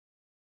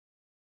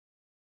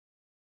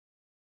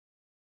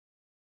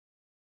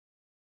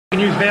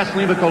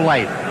Vaseline, but go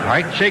light. All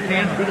right, shake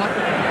hands. Good luck.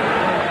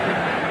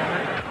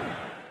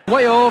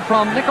 Arguello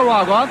from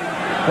Nicaragua,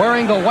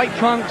 wearing the white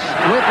trunks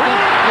with the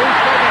blue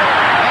sweater.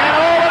 And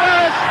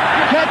Olivares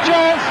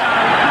catches.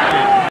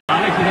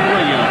 Alexis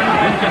Arguello,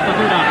 mucha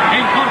estatura,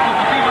 en corto,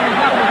 pasivo en los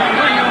brazos de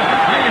Arguello.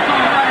 Ahí está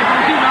Olivares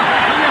encima.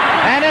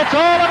 And it's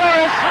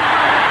Olivares.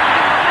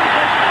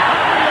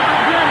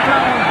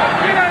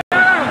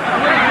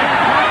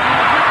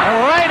 A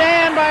right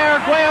hand by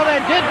Arguello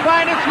that did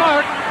find its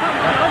mark.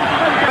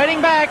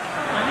 Fighting back.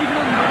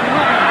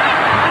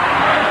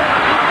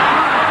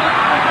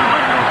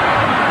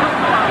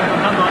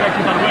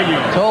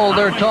 Told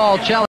their tall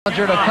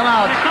challenger to come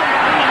out.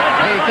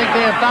 They think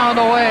they have found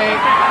a way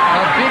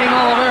of beating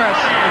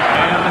Olivares.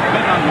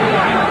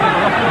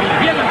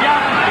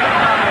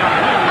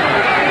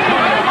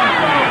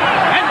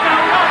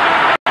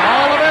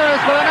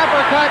 Olivares with an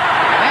uppercut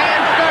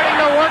and starting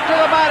to work to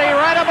the body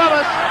right above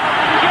us.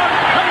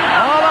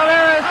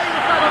 Olivares.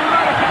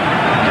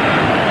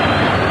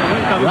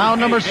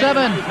 Round number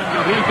 7.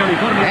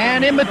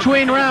 And in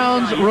between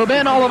rounds,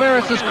 Ruben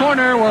Olivares'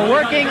 corner were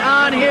working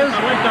on his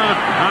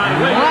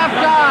left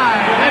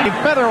eye. The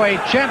featherweight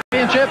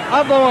championship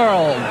of the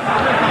world.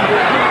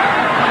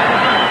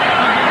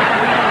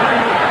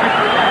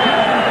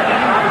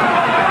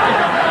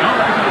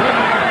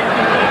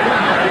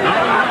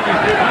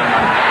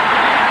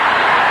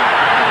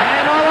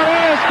 And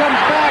Olivares comes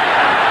back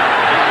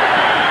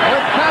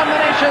with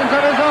combinations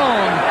of his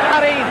own.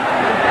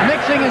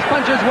 Mixing his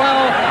punches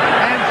well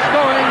and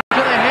scoring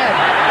to the head.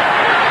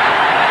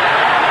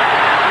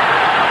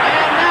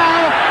 And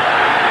now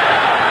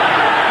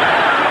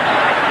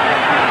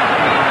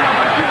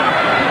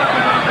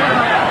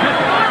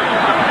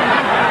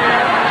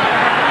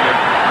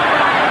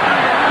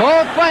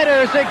both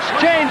fighters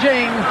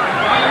exchanging.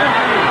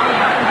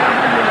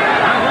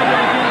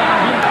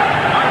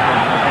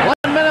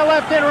 1 minute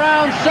left in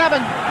round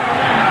 7.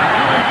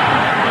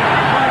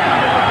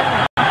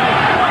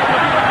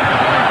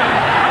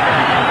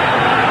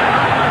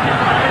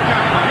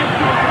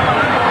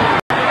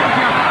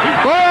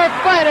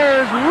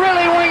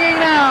 Really winging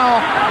now.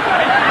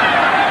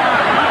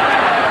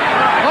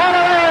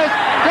 Olivares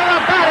to the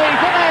body,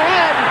 to the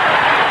head.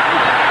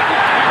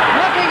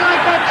 Looking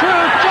like the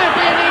true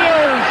champion he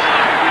is.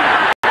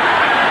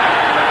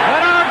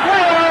 But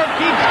Arguello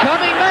keeps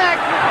coming back.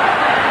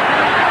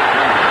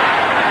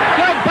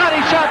 Good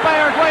body shot by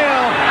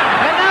Arguello.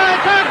 And now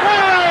it's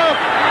Arguello.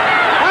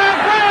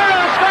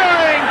 Arguello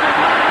scoring.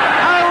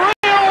 A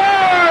real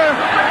war.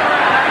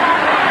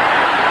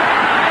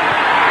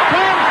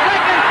 10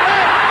 seconds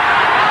left.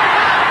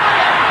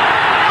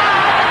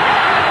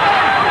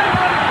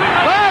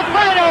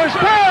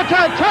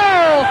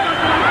 Toe-to-toe!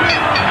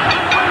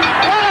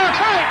 What a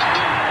fight!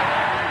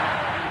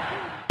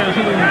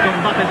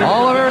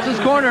 Olivares'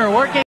 corner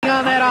working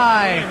on that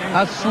eye.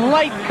 A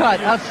slight cut,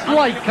 a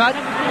slight cut.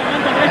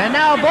 And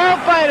now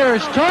both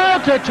fighters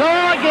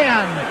toe-to-toe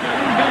again.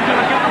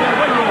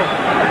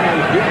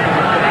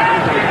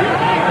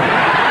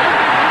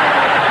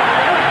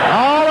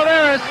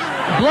 Olivares,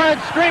 blood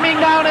streaming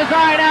down his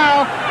eye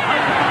now.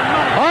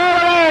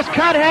 Olivares'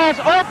 cut has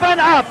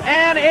opened up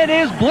and it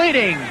is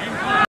bleeding.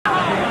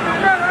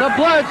 The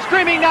blood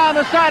streaming down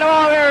the side of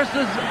Olivares'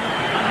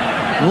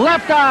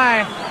 left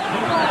eye.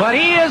 But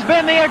he has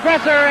been the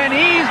aggressor, and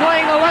he's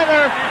laying the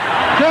leather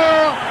to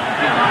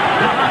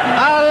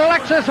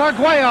Alexis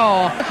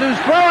Arguello, who's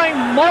throwing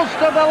most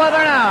of the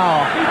leather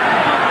now.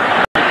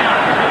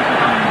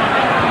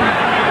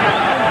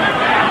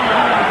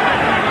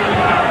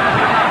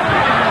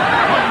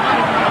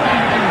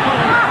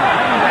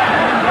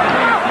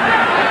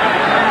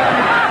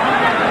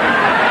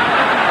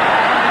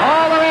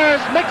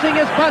 Mixing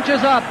his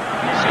punches up,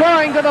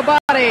 scoring to the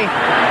body,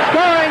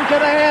 scoring to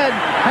the head,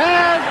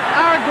 has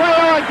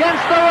Arguello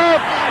against the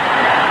ropes.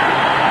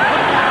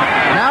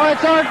 Now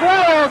it's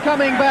Arguello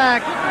coming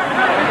back.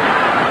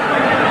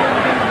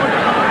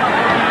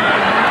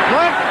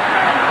 Look,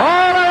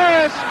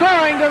 Olivares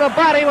scoring to the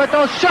body with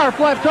those sharp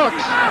left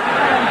hooks.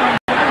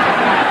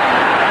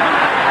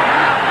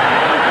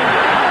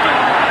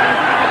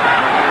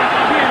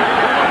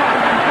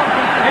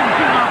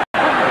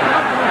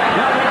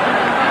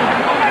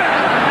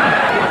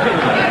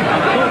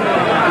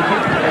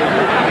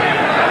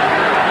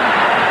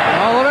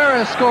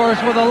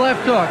 Scores with a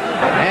left hook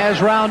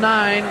as round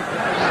 9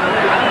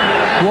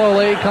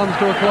 slowly comes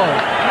to a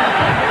close.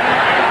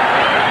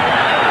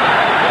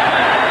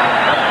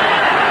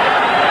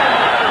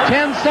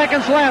 Ten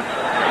seconds left.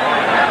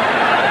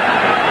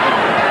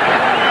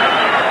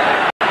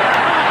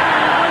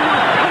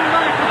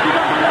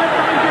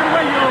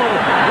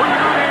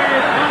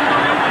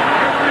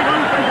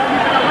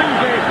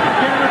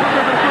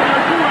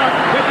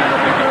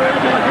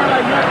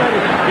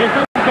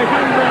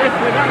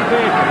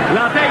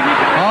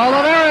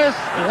 Olivares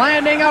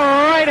landing a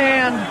right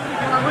hand.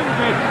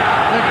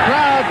 The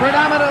crowd,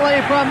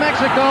 predominantly from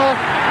Mexico,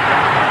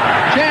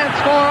 chants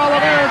for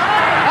Olivares.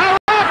 A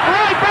left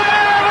right by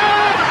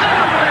Olivares!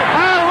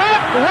 A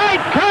left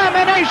right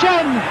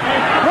combination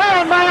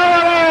thrown by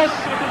Olivares.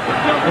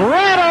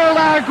 rattled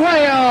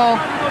Arguello.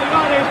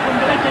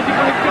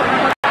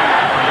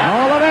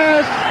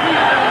 Olivares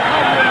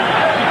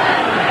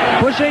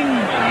pushing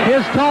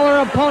his taller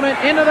opponent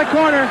into the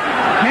corner,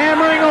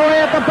 hammering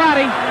away at the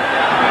body.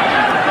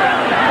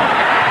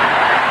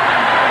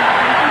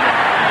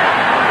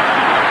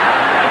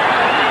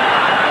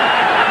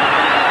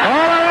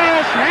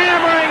 Olivares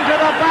hammering to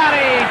the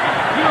body,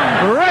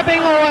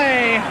 ripping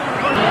away.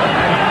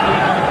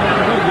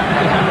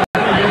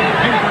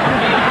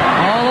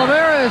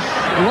 Olivares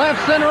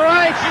lefts and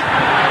rights.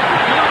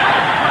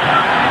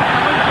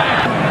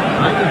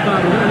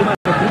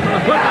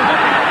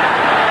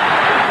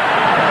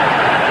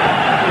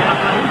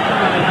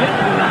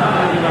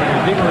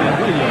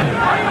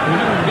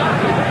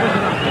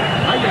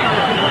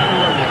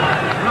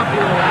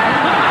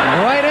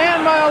 Right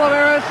hand by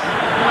Olivares,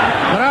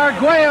 but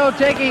Arguello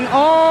taking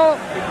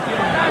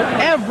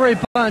every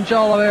punch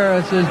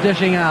Olivares is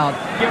dishing out.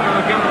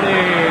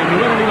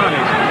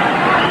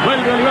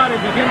 Vuelve Olivares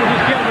metiendo su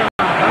izquierda,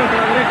 cabeza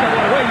a la derecha de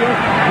Arguello,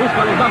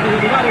 busca los bajos de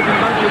Olivares,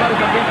 embargo Olivares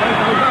también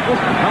cabeza a los bajos,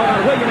 ahora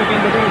Arguello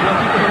metiendo todos los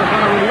blanquitos en la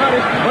cara de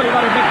Olivares,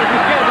 Olivares mete su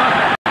izquierda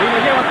y le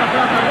lleva hasta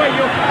atrás a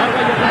Arguello,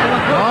 Arguello contra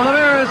las cosas.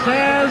 Olivares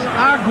has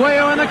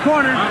Arguello in the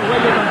corner.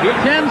 Arguello también.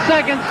 10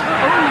 seconds.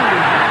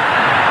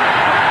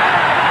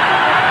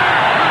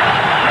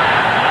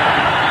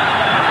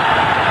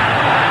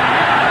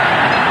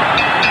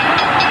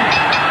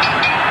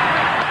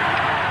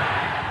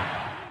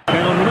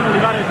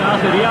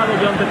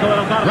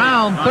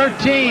 Round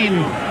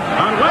 13.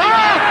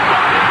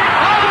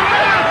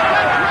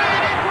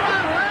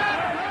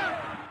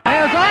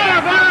 As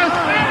Olivares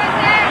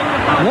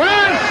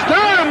was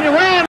stormed,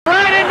 ran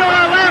right into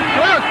our left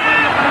hook.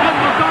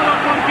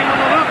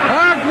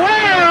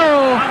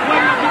 Arguello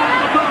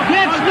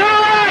gets new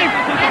life.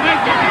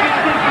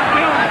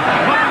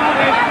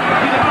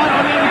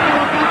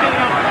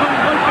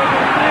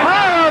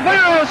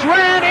 Olivares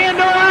ran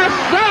into a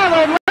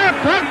solid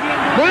left hook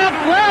that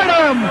floored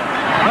him.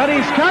 But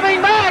he's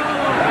coming back.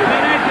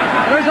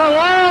 There's a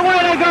long way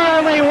to go,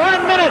 only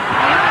 1 minute.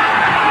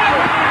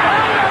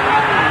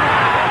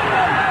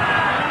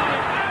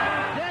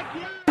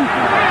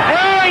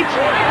 8,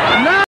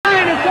 9,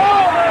 it's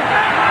over.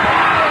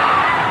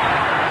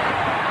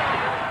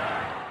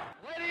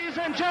 Ladies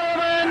and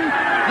gentlemen,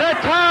 the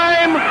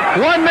time,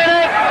 1 minute.